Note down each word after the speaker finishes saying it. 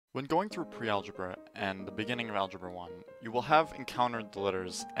When going through pre-algebra and the beginning of Algebra 1, you will have encountered the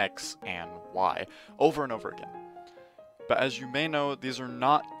letters X and Y over and over again. But as you may know, these are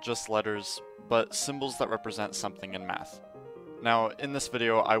not just letters, but symbols that represent something in math. Now, in this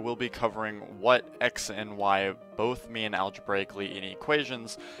video, I will be covering what X and Y both mean algebraically in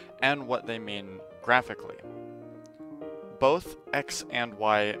equations, and what they mean graphically. Both X and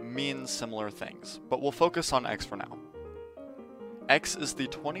Y mean similar things, but we'll focus on X for now. X is the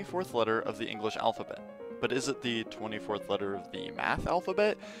 24th letter of the English alphabet, but is it the 24th letter of the math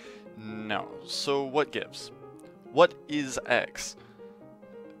alphabet? No. So what gives? What is X?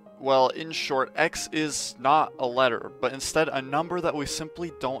 Well, in short, X is not a letter, but instead a number that we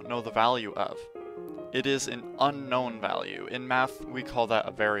simply don't know the value of. It is an unknown value. In math, we call that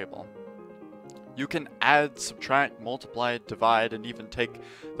a variable. You can add, subtract, multiply, divide, and even take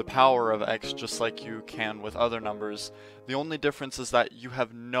the power of X just like you can with other numbers. The only difference is that you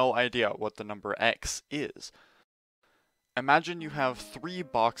have no idea what the number X is. Imagine you have 3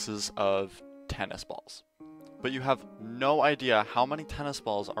 boxes of tennis balls, but you have no idea how many tennis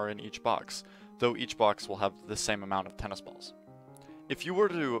balls are in each box, though each box will have the same amount of tennis balls. If you were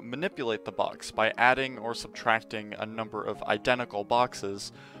to manipulate the box by adding or subtracting a number of identical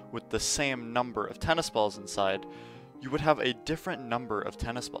boxes with the same number of tennis balls inside, you would have a different number of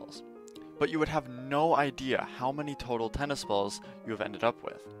tennis balls. But you would have no idea how many total tennis balls you have ended up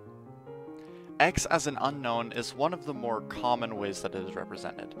with. X as an unknown is one of the more common ways that it is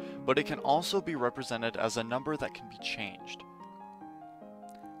represented, but it can also be represented as a number that can be changed.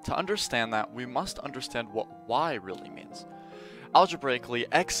 To understand that, we must understand what Y really means. Algebraically,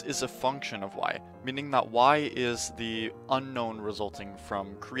 X is a function of Y, meaning that Y is the unknown resulting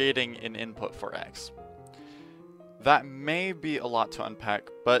from creating an input for X. That may be a lot to unpack,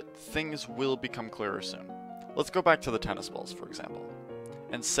 but things will become clearer soon. Let's go back to the tennis balls, for example,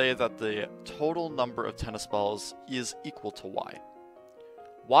 and say that the total number of tennis balls is equal to Y.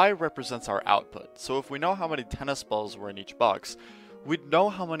 Y represents our output, so if we know how many tennis balls were in each box, we'd know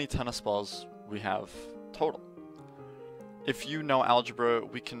how many tennis balls we have total. If you know algebra,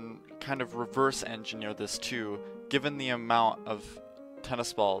 we can kind of reverse engineer this too. Given the amount of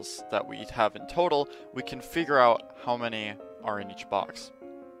tennis balls that we have in total, we can figure out how many are in each box.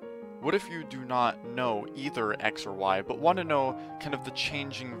 What if you do not know either X or Y, but want to know kind of the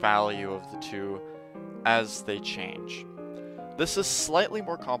changing value of the two as they change? This is slightly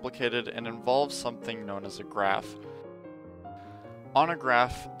more complicated and involves something known as a graph. On a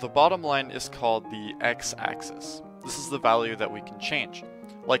graph, the bottom line is called the x-axis. This is the value that we can change,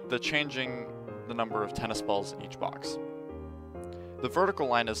 like changing the number of tennis balls in each box. The vertical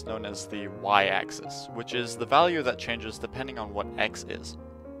line is known as the y-axis, which is the value that changes depending on what X is.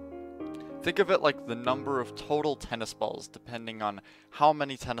 Think of it like the number of total tennis balls depending on how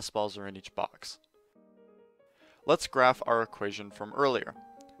many tennis balls are in each box. Let's graph our equation from earlier.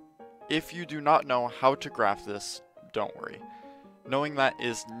 If you do not know how to graph this, don't worry. Knowing that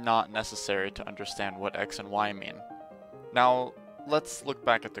is not necessary to understand what X and Y mean. Now, let's look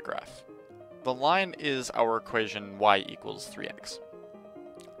back at the graph. The line is our equation y equals 3x.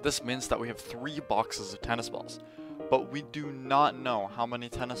 This means that we have 3 boxes of tennis balls, but we do not know how many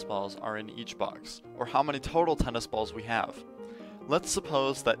tennis balls are in each box, or how many total tennis balls we have. Let's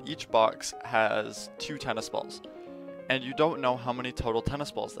suppose that each box has 2 tennis balls, and you don't know how many total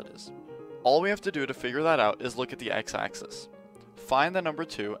tennis balls that is. All we have to do to figure that out is look at the x-axis. Find the number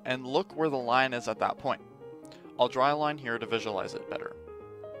 2 and look where the line is at that point. I'll draw a line here to visualize it better.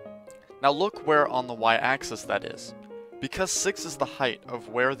 Now look where on the y-axis that is. Because 6 is the height of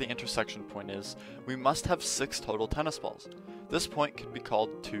where the intersection point is, we must have 6 total tennis balls. This point could be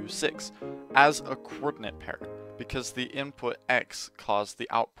called 2, 6, as a coordinate pair, because the input x caused the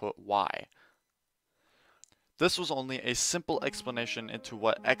output y. This was only a simple explanation into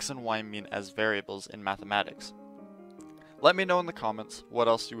what x and y mean as variables in mathematics. Let me know in the comments what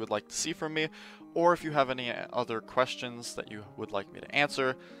else you would like to see from me, or if you have any other questions that you would like me to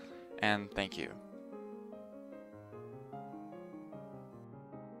answer, and thank you.